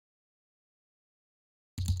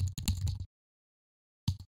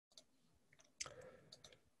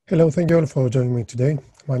Hello, thank you all for joining me today.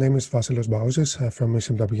 My name is Vasileios Baousis from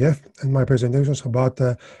SMWF, and my presentation is about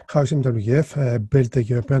how SMWF built the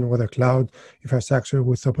European weather cloud infrastructure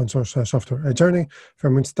with open source software, a journey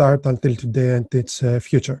from its start until today and its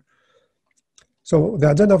future. So the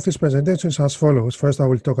agenda of this presentation is as follows. First, I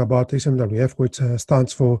will talk about SMWF, which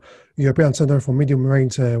stands for European Center for Medium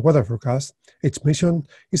Range Weather Forecast, its mission,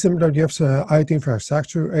 SMWF's IT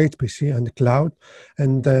infrastructure, HPC, and cloud,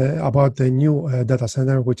 and about the new data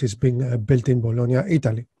center, which is being built in Bologna,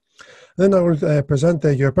 Italy. Then I will present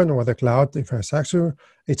the European Weather Cloud infrastructure,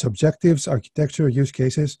 its objectives, architecture, use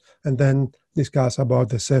cases, and then discuss about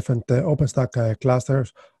the Ceph and the OpenStack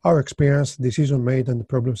clusters, our experience, decision made, and the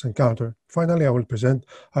problems encountered. Finally, I will present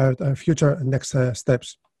our future next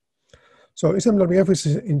steps. So SMWF is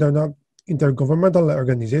an intergovernmental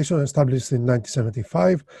organization established in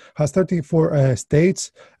 1975, has 34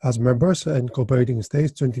 states as members and cooperating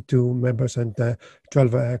states, 22 members and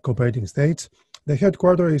 12 cooperating states. The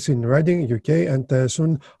headquarters is in Reading, UK, and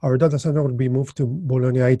soon our data center will be moved to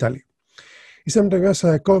Bologna, Italy.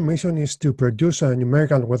 SMWF's core mission is to produce a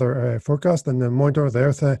numerical weather forecast and monitor the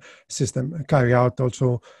Earth system, carry out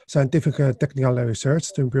also scientific technical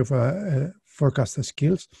research to improve forecast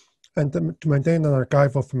skills, and to maintain an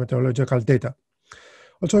archive of meteorological data.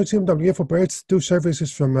 Also, SMWF operates two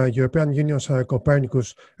services from European Union's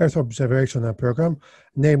Copernicus Earth Observation Program,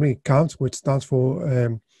 namely CAMS, which stands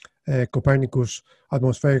for Copernicus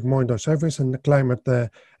Atmospheric Monitor Service, and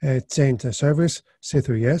Climate Change Service,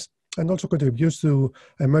 C3S, and also contributes to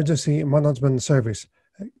Emergency Management Service,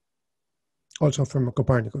 also from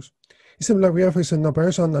Copernicus. SMWF is an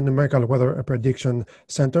operation and numerical weather prediction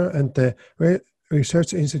center and the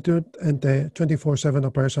Research Institute and the 24/7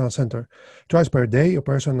 operational center. Twice per day,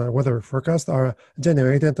 operational and weather forecasts are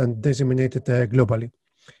generated and disseminated globally.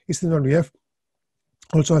 SMWF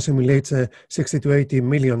also assimilates 60 to 80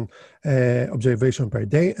 million observations per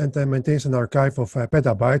day and maintains an archive of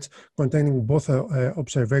petabytes containing both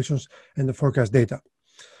observations and the forecast data.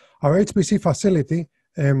 Our HPC facility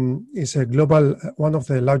is a global, one of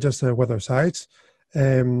the largest weather sites.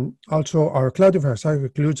 Also, our cloud infrastructure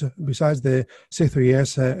includes, besides the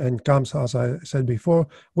C3S and CAMS, as I said before,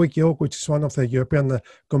 Wikio, which is one of the European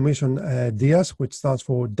Commission DIAS, which stands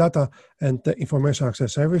for Data and Information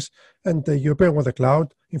Access Service, and the European Weather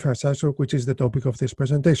Cloud infrastructure, which is the topic of this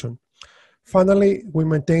presentation. Finally, we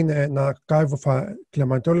maintain an archive of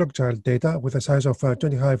climatological data with a size of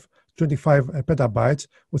 25 petabytes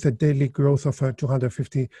with a daily growth of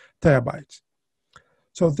 250 terabytes.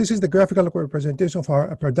 So this is the graphical representation of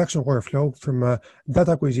our production workflow from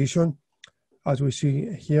data acquisition, as we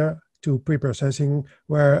see here, to pre-processing,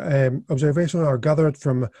 where observations are gathered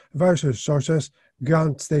from various sources,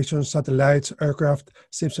 ground stations, satellites, aircraft,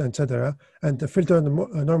 ships, etc., and filtered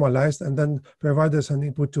and normalized, and then provide us an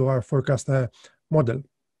input to our forecast model.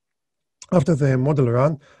 After the model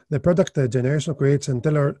run, the product generation creates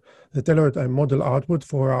the tailored model output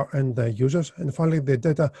for our end users, and finally the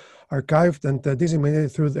data archived and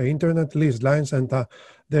disseminated through the internet, lease lines, and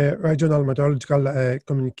the regional meteorological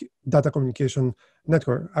data communication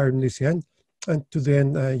network, RMDCN, and to the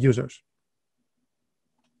end users.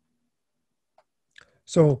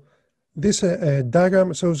 So this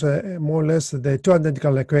diagram shows more or less the two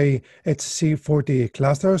identical gray HC40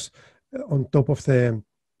 clusters on top of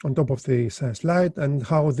this slide, and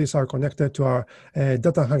how these are connected to our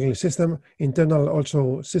data handling system, internal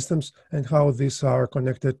also systems, and how these are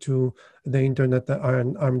connected to the internet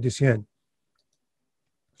and RMDCN.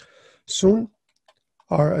 Soon,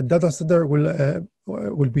 our data center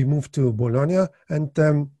will be moved to Bologna,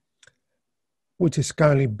 and which is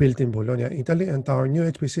currently built in Bologna, Italy, and our new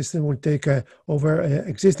HPC system will take over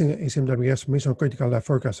existing SMWF's mission-critical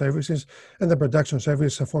forecast services and the production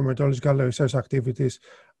service for meteorological research activities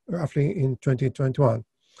roughly in 2021.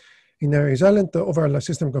 In a resilient overall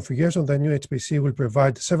system configuration, the new HPC will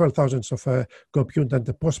provide several thousands of compute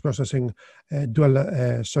and post-processing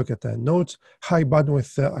dual socket nodes, high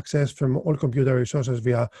bandwidth access from all computer resources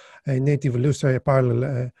via a native Lustre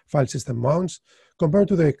parallel file system mounts. Compared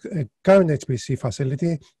to the current HPC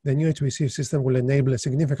facility, the new HPC system will enable a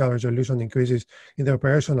significant resolution increases in the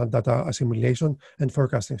operational data assimilation and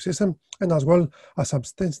forecasting system, and as well as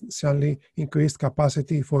substantially increased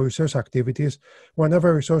capacity for research activities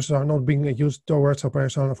whenever resources are not being used towards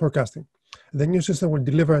operational forecasting. The new system will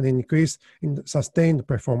deliver an increase in sustained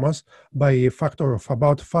performance by a factor of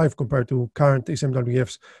about 5 compared to current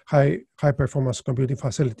SMWF's high-performance computing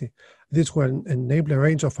facility. This will enable a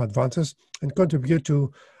range of advances and contribute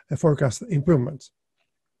to forecast improvements.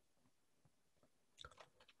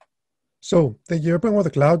 So the European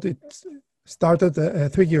Weather Cloud, it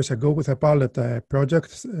started 3 years ago with a pilot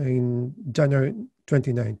project in January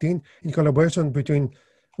 2019 in collaboration between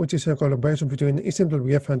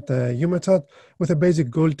ISMWF and EUMETSAT, with a basic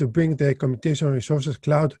goal to bring the computation resources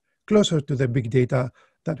cloud closer to the big data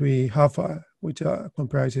that we have, which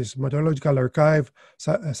comprises meteorological archive,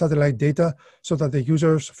 satellite data, so that the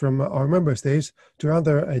users from our member states to run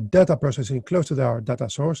their data processing close to their data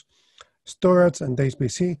source, storage, and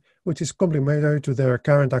HPC, which is complementary to their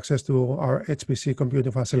current access to our HPC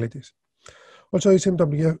computing facilities. Also,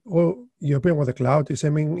 ISMWF, or European Weather Cloud, is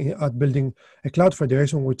aiming at building a cloud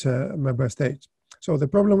federation with member states. So the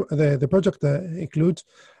project includes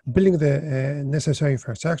building the necessary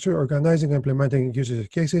infrastructure, organizing and implementing user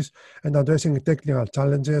cases, and addressing technical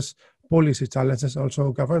challenges, policy challenges,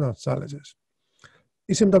 also governance challenges.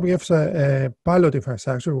 ISMWF's pilot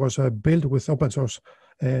infrastructure was built with open source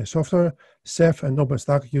software, Ceph, and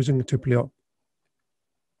OpenStack using OOO.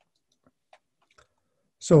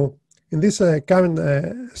 So in this current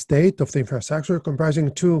state of the infrastructure,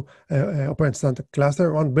 comprising two OpenStack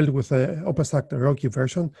clusters, one built with OpenStack Rocky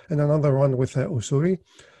version and another one with Usuri.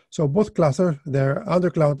 So both clusters, their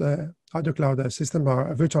undercloud system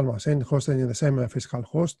are a virtual machine hosted in the same physical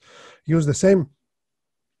host, use the same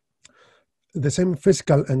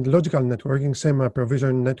physical and logical networking, same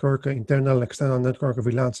provision network, internal, external network,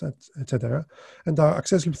 VLANs, etc., and are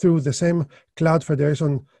accessible through the same cloud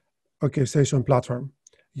federation orchestration platform.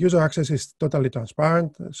 User access is totally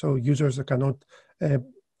transparent, so users cannot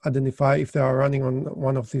identify if they are running on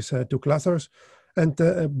one of these two clusters. And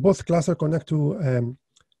both clusters connect to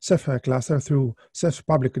Ceph cluster through Ceph's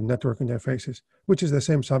public network interfaces, which is the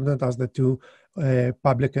same subnet as the two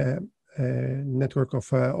public network of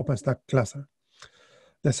OpenStack cluster.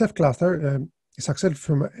 The Ceph cluster is accessed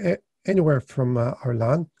from anywhere from our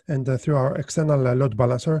LAN and through our external load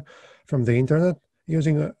balancer from the internet,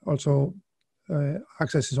 using also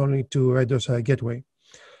access is only to Radio's gateway.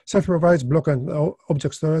 Ceph provides block and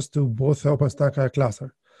object storage to both OpenStack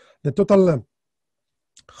cluster. The total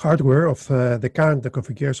hardware of the current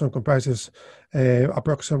configuration comprises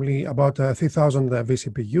approximately about 3,000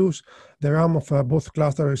 vCPUs. The RAM of both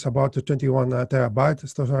clusters is about 21 terabytes.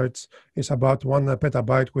 Storage is about 1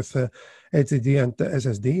 petabyte with HDD and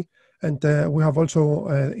SSD. And we have also,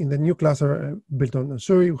 in the new cluster built on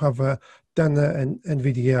Usuri, we have 10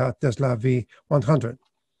 NVIDIA Tesla V100.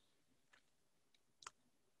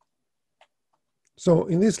 So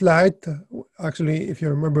in this slide, actually, if you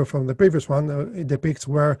remember from the previous one, it depicts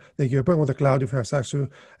where the European Weather Cloud infrastructure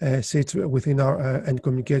sits within our and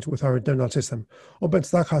communicates with our internal system.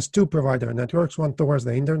 OpenStack has two provider networks, one towards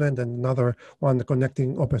the internet and another one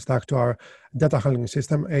connecting OpenStack to our data handling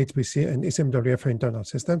system, HPC, and ISMWF internal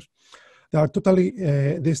systems. They are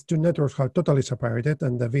these two networks are totally separated,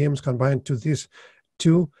 and the VMs can bind to these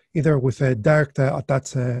two either with a direct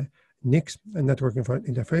attached NICs and network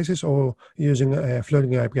interfaces or using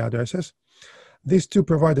floating IP addresses. These two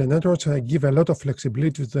provider networks give a lot of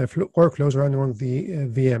flexibility to the workflows running on the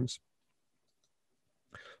VMs.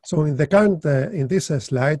 So in the current, in this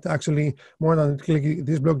slide, actually, more analytically,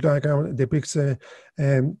 this block diagram depicts the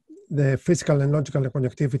physical and logical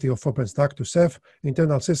connectivity of OpenStack to Ceph,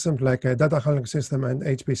 internal systems like a data handling system and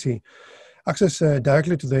HPC. Access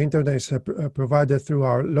directly to the internet is provided through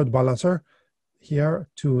our load balancer here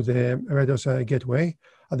to the Radio's gateway.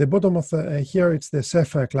 At the bottom of here, it's the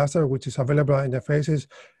Ceph cluster, which is available interfaces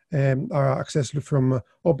are accessible from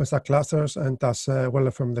OpenStack clusters and as well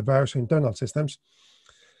from the various internal systems.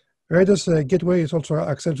 Radio's gateway is also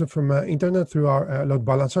accessible from internet through our load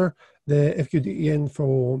balancer. The FQDN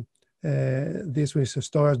for this is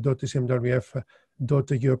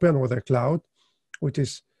storage.ismwf.European Weather Cloud, which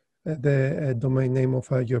is the domain name of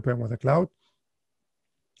European Weather Cloud,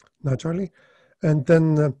 naturally. And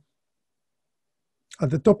then at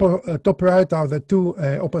the top right are the two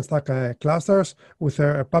OpenStack clusters with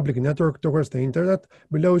a public network towards the internet.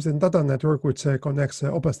 Below is the data network, which connects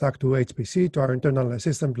OpenStack to HPC, to our internal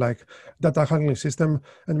systems like data handling system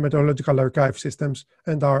and meteorological archive systems,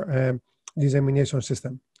 and our dissemination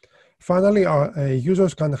system. Finally, our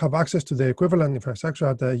users can have access to the equivalent infrastructure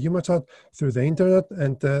at EUMETSAT through the internet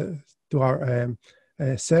and to our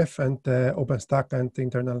Ceph and OpenStack and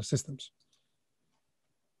internal systems.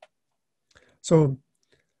 So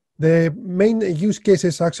the main use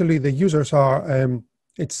cases, actually, the users are,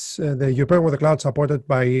 it's the European Weather Cloud supported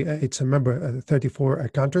by its member 34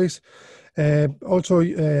 countries. Also,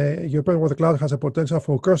 European Weather Cloud has a potential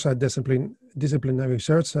for cross-disciplinary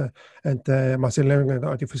research and machine learning and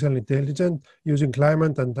artificial intelligence using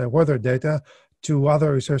climate and weather data to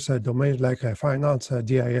other research domains like finance,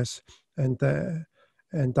 GIS, and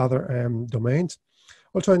other domains.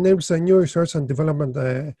 Also enables new research and development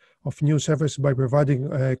of new services by providing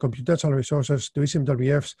computational resources to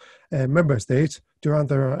ECMWF's member states to run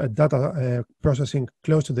their data processing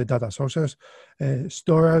close to the data sources,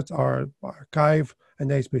 storage, or archive, and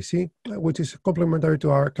HPC, which is complementary to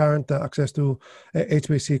our current access to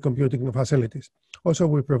HPC computing facilities. Also,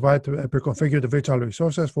 we provide pre-configured virtual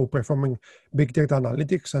resources for performing big data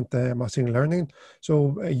analytics and machine learning.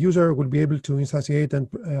 So a user will be able to instantiate and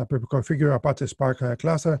pre-configure Apache Spark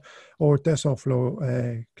cluster or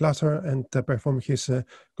TensorFlow cluster and perform his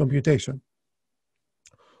computation.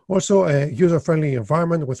 Also, a user-friendly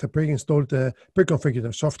environment with a pre-installed,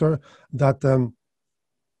 pre-configured software that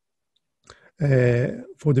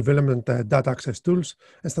for development data access tools,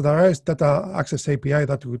 and standardized data access API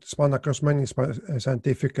that would span across many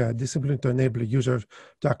scientific disciplines to enable users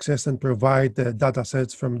to access and provide data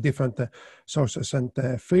sets from different sources and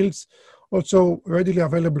fields. Also, readily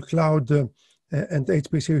available cloud and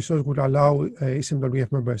HPC resource would allow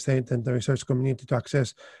ECMWF member state and the research community to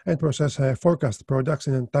access and process forecast products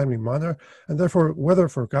in a timely manner, and therefore weather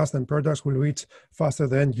forecasts and products will reach faster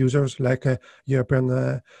than users like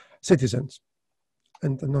European citizens,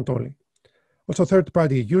 and not only. Also,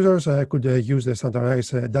 third-party users could use the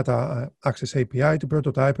standardized data access API to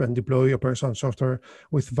prototype and deploy operational software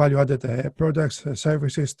with value-added products,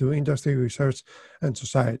 services to industry, research, and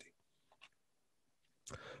society.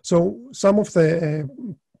 So some of the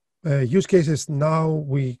use cases now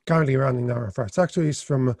we currently run in our infrastructure is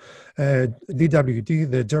from DWT,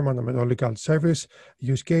 the German Meteorological Service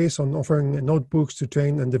use case on offering notebooks to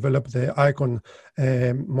train and develop the ICON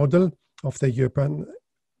model of the European,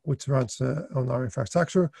 which runs on our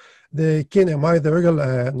infrastructure. The KNMI, the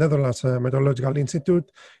Royal Netherlands Meteorological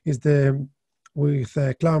Institute, is with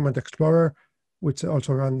Climate Explorer, which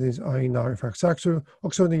also runs in our infrastructure.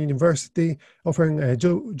 Oxford University offering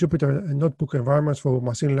Jupyter notebook environments for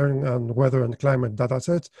machine learning and weather and climate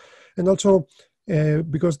datasets. And also,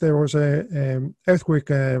 because there was an earthquake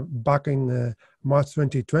back in March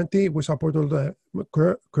 2020, we supported the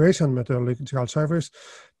Croatian Meteorological Service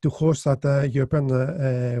to host at European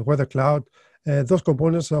Weather Cloud those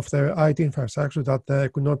components of their IT infrastructure that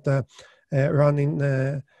could not run in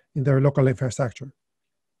their local infrastructure.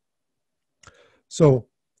 So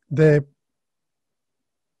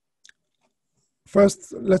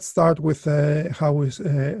first, let's start with how is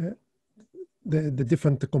the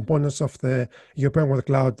different components of the European Weather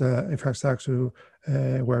Cloud infrastructure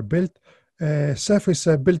were built. Ceph is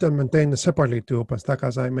built and maintained separately to OpenStack,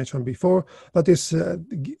 as I mentioned before. That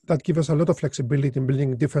gives us a lot of flexibility in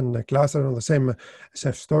building different clusters on the same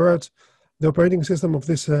Ceph storage. The operating system of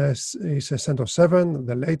this is CentOS 7,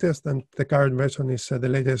 the latest, and the current version is the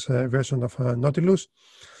latest version of Nautilus.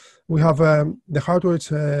 We have the hardware,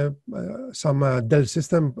 some Dell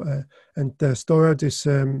system, and the storage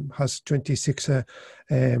has 26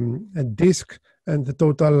 disks, and the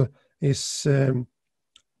total is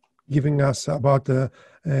giving us about 1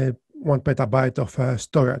 petabyte of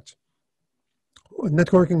storage.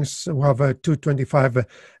 Networking, we have 225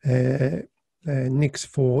 NICs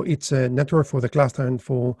for each network for the cluster and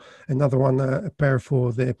for another one pair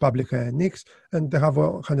for the public NICs, and they have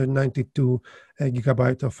 192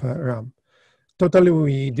 gigabyte of RAM. Totally,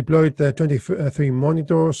 we deployed 23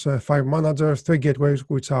 monitors, 5 managers, 3 gateways,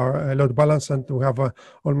 which are load balanced, and we have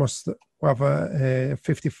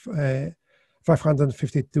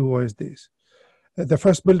 552 OSDs. The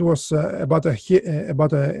first build was about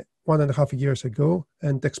 1.5 years ago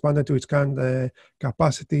and expanded to its current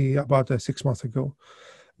capacity about 6 months ago.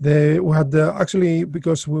 We had actually,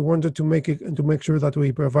 because we wanted to make sure that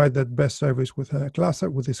we provide the best service with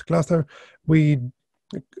this cluster, we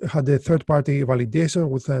had a third-party validation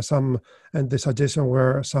with and the suggestion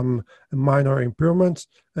were some minor improvements,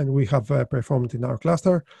 and we have performed in our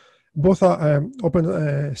cluster. Both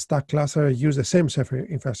OpenStack cluster use the same Ceph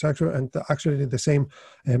infrastructure and actually the same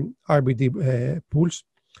RBD pools.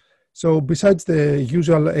 So besides the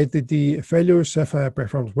usual ATT failures, Ceph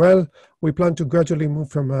performs well. We plan to gradually move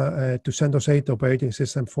from to CentOS 8 operating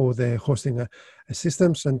system for the hosting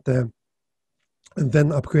systems, and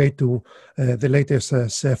then upgrade to the latest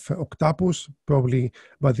Ceph Octopus, probably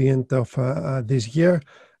by the end of this year.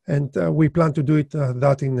 And we plan to do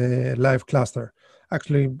that in a live cluster.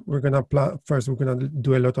 Actually, we're gonna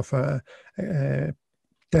do a lot of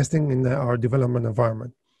testing in our development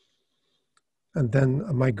environment, and then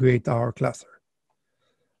migrate our cluster.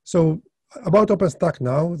 So about OpenStack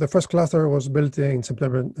now, the first cluster was built in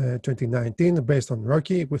September 2019 based on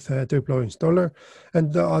Rocky with a Triplo installer.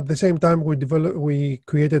 And at the same time, we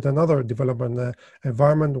created another development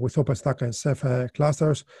environment with OpenStack and Ceph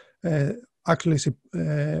clusters actually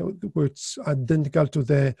which identical to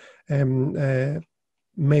the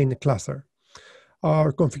main cluster.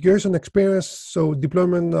 Our configuration experience, so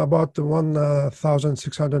deployment about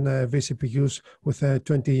 1,600 vCPUs with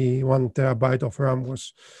 21 terabyte of RAM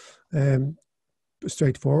was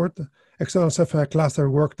straightforward. External Ceph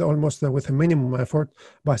cluster worked almost with a minimum effort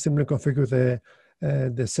by simply configure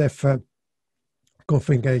the Ceph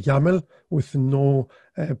config YAML with no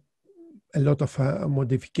a lot of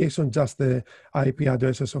modification, just the IP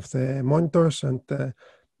addresses of the monitors and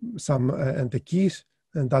and the keys,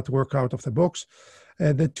 and that work out of the box.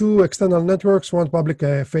 The two external networks, one public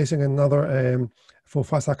facing, another for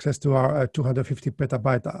fast access to our 250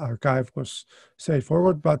 petabyte archive, was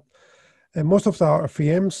straightforward, but most of our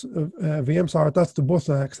VMs are attached to both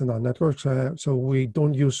external networks, so we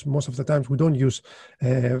don't use, most of the times, we don't use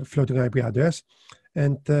floating IP address,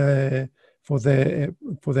 and for the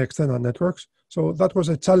external networks. So that was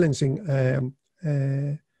a challenging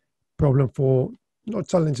problem for, not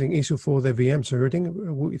challenging issue for the VMs routing,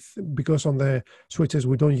 because on the switches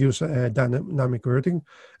we don't use dynamic routing,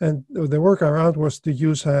 and the workaround was to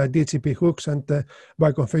use DHCP hooks and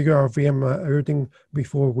by configure our VM routing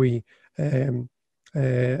before we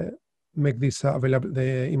make this available,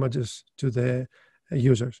 the images to the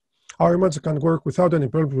users. Our image can work without any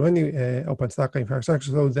problem with any OpenStack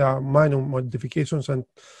infrastructure, so there are minor modifications and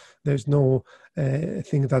there's no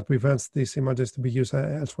thing that prevents these images to be used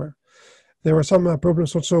elsewhere. There were some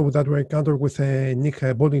problems also that were encountered with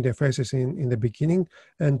NIC boot interfaces in the beginning,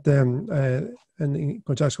 and in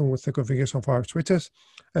conjunction with the configuration of our switches.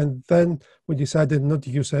 And then we decided not to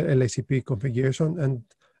use a LACP configuration, and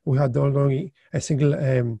we had only a single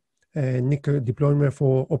NIC deployment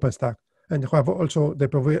for OpenStack. And however, also the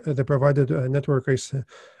provided network is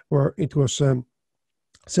where it was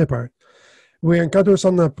separate. We encountered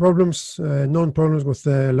some problems, known problems with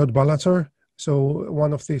the load balancer. So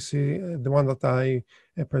one of these, the one that I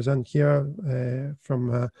present here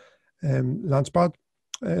from Launchpad.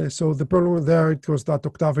 So the problem there, it was that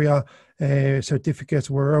Octavia certificates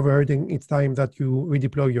were overriding each time that you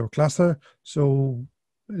redeploy your cluster. So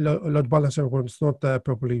load balancer was not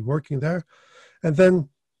properly working there. And then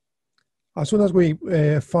as soon as we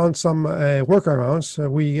found some workarounds,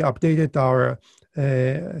 we updated our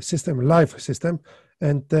live system,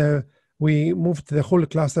 and we moved the whole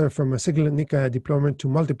cluster from a single NIC deployment to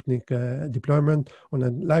multiple NIC deployment on a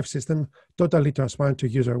live system, totally transparent to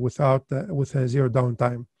user with zero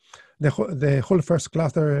downtime. The whole first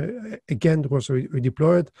cluster again was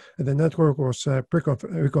redeployed, and the network was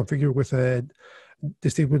reconfigured with a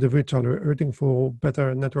distributed virtual routing for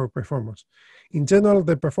better network performance. In general,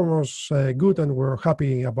 the performance was good, and we're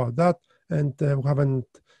happy about that, and we haven't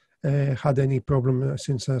had any problem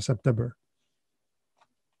since September.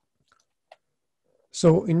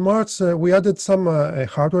 So in March, we added some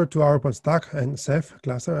hardware to our OpenStack and Ceph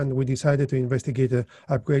cluster, and we decided to investigate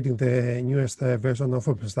upgrading the newest version of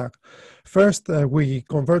OpenStack. First, we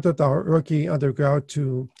converted our Rocky cloud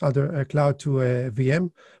to a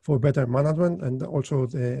VM for better management, and also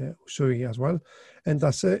the Usui as well, and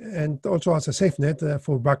also as a safe net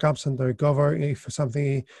for backups and recovery if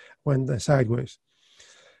something went sideways.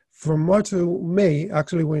 From March to May,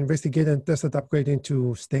 actually, we investigated and tested upgrading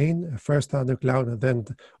to Stain, first under cloud and then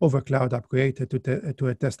over cloud upgrade to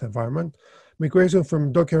a test environment. Migration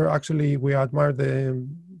from Docker, actually, we admired the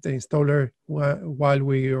installer while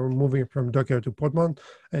we were moving from Docker to Podman,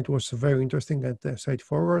 and it was very interesting and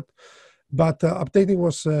straightforward. But updating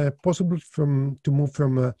was possible to move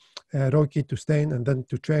from Rocky to Stain and then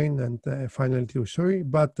to Train and finally to Usui.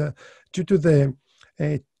 But due to the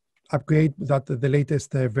upgrade that the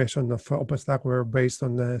latest version of OpenStack were based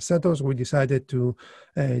on CentOS, we decided to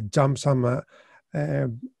jump some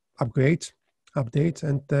updates,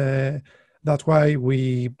 and that's why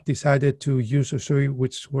we decided to use Usui,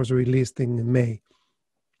 which was released in May.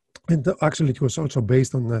 And actually, it was also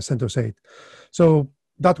based on CentOS 8. So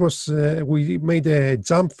that was, we made a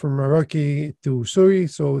jump from Rocky to Usui,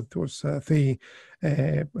 so it was 3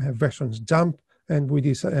 versions jump, and we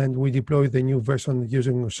deployed the new version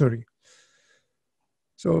using Usui.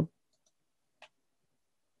 So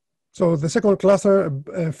the second cluster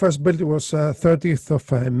first built was 30th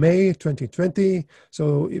of May 2020.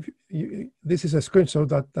 So this is a screenshot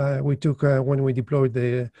that we took when we deployed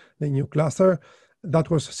the new cluster. That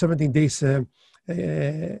was 17 days ago.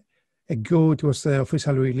 It was the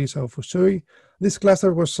official release of Usui. This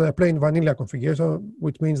cluster was plain vanilla configuration,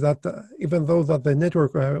 which means that even though that the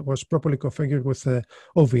network was properly configured with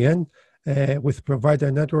OVN, with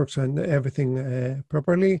provider networks and everything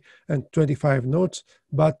properly, and 25 nodes,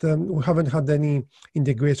 but we haven't had any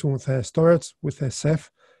integration with storage, with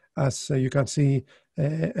Ceph, as you can see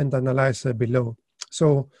and analyze below.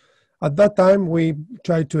 So at that time, we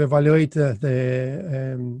tried to evaluate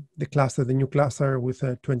the cluster, the new cluster with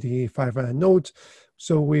 25 nodes.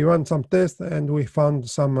 So we ran some tests and we found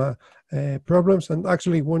some problems. And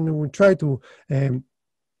actually, when we tried to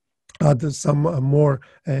add some more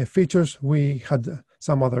features, we had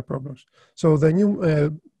some other problems. So the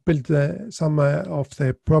new built some of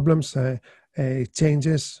the problems,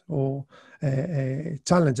 changes or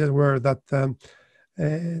challenges were that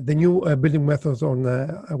the new building methods on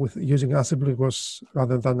with using Ansible was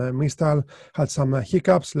rather than Mistral had some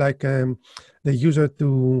hiccups, like the user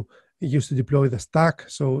used to deploy the stack.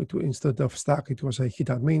 So instead of stack, it was a hit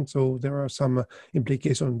admin. So there are some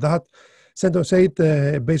implications on that. CentOS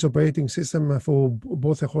 8 base operating system for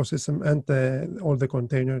both the host system and all the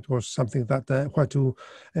container, it was something that had to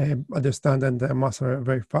understand and master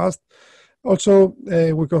very fast. Also,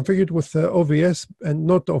 we configured with OVS and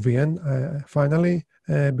not OVN finally,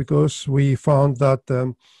 because we found that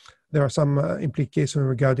there are some implications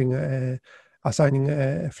regarding assigning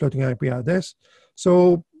a floating IP address.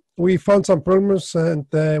 So we found some problems and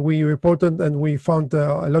we reported, and we found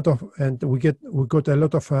a lot of, and we got a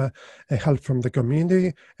lot of help from the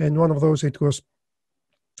community. And one of those, it was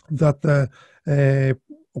that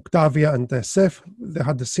Octavia and Ceph, they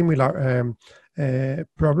had the similar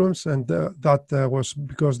problems, and that was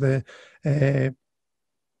because the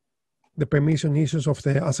permission issues of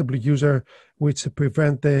the Ansible user, which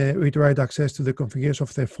prevent the read-write access to the configuration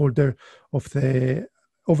of the folder of the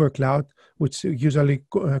overcloud, which usually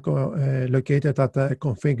located at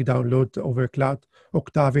config download overcloud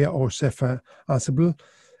Octavia or Ceph Ansible.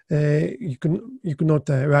 You cannot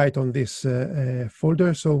write on this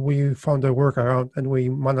folder, so we found a workaround and we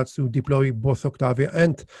managed to deploy both Octavia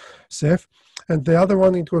and Ceph. And the other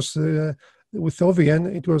one, it was with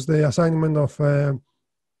OVN, it was the assignment of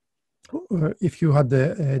if you had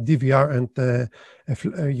the DVR and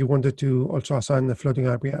you wanted to also assign the floating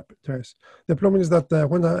IP address. The problem is that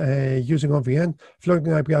when using OVN,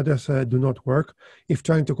 floating IP address do not work. If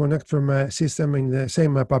trying to connect from a system in the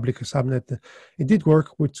same public subnet, it did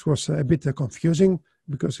work, which was a bit confusing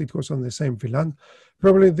because it was on the same VLAN.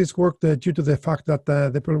 Probably this worked due to the fact that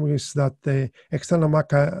the problem is that the external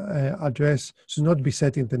MAC address should not be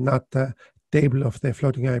set in the NAT table of the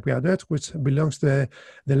floating IP address, which belongs to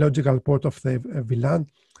the logical port of the VLAN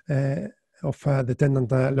of the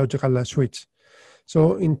tenant logical switch.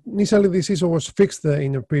 So initially, this issue was fixed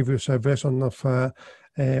in a previous version of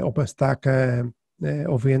OpenStack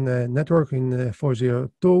OVN network in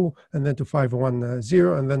 4.0.2, and then to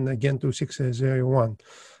 5.1.0, and then again to 6.0.1.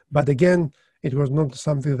 But again, it was not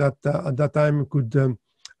something that at that time could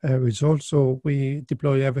resolve, so we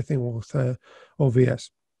deploy everything with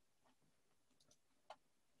OVS.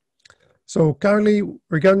 So currently,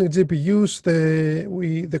 regarding GPUs,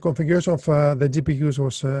 the configuration of the GPUs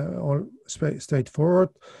was all straightforward.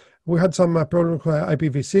 We had some problems with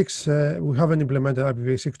IPv6. We haven't implemented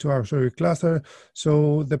IPv6 to our Shuri cluster.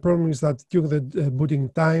 So the problem is that during the booting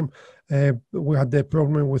time, we had the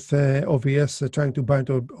problem with OVS trying to bind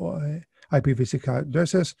to IPv6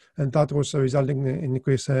 addresses, and that was resulting in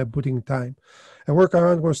increased booting time. A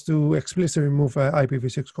workaround was to explicitly remove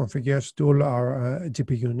IPv6 configures to all our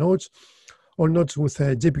GPU nodes. All nodes with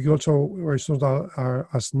GPU also were installed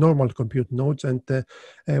as normal compute nodes, and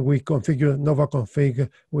we configure Nova config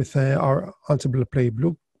with our Ansible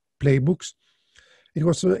playbooks. It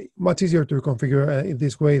was much easier to configure in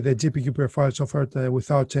this way the GPU profiles offered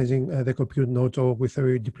without changing the compute nodes or with a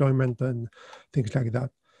redeployment and things like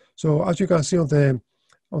that. So as you can see on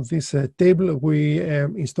this table, we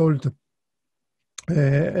installed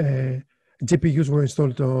GPUs were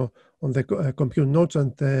installed on the compute nodes,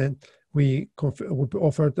 and we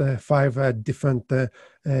offered 5 different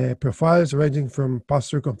profiles ranging from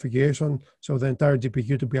pass-through configuration, so the entire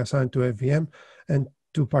GPU to be assigned to a VM, and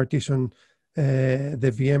to partition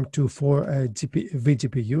the VM to 4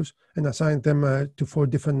 vGPUs and assign them to 4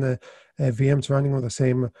 different VMs running on the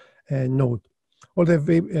same node. All the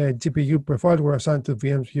GPU profiles were assigned to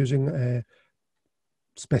VMs using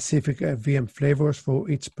specific VM flavors for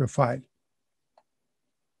each profile.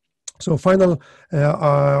 So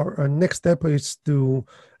our next step is to,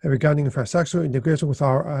 regarding infrastructure, integration with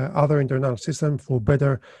our other internal system for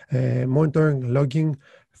better monitoring, logging,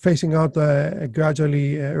 phasing out a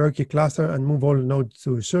gradually Rocky cluster and move all nodes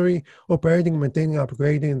to Shuri, operating, maintaining,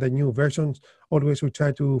 upgrading the new versions. Always we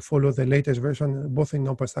try to follow the latest version, both in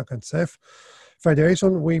OpenStack and Ceph.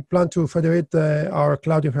 Federation, we plan to federate our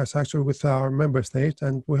cloud infrastructure with our member states,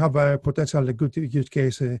 and we have a potential good use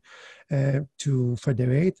case to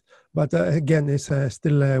federate. But again, it's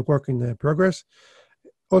still a work in progress.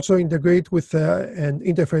 also integrate with and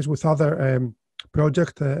interface with other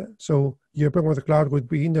projects. So European Weather Cloud would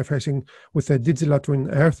be interfacing with the Digital Twin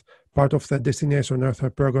Earth, part of the Destination Earth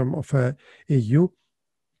program of EU.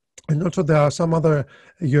 And also there are some other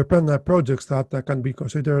European projects that can be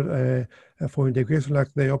considered for integration,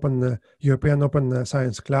 like the European Open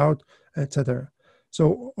Science Cloud, etc.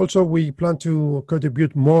 So also we plan to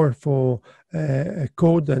contribute more for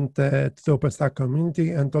code and to the OpenStack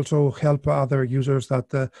community, and also help other users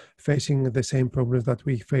that facing the same problems that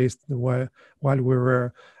we faced while we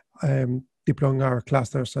were deploying our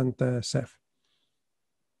clusters and Ceph.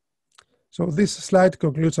 So this slide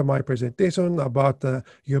concludes my presentation about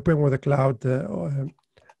European Weather Cloud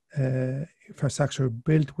infrastructure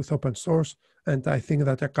built with open source. And I think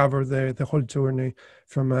that I covered the whole journey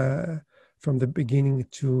from the beginning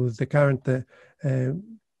to the current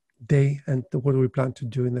day and what we plan to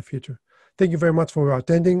do in the future. Thank you very much for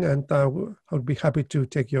attending, and I'll be happy to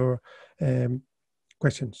take your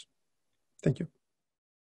questions. Thank you.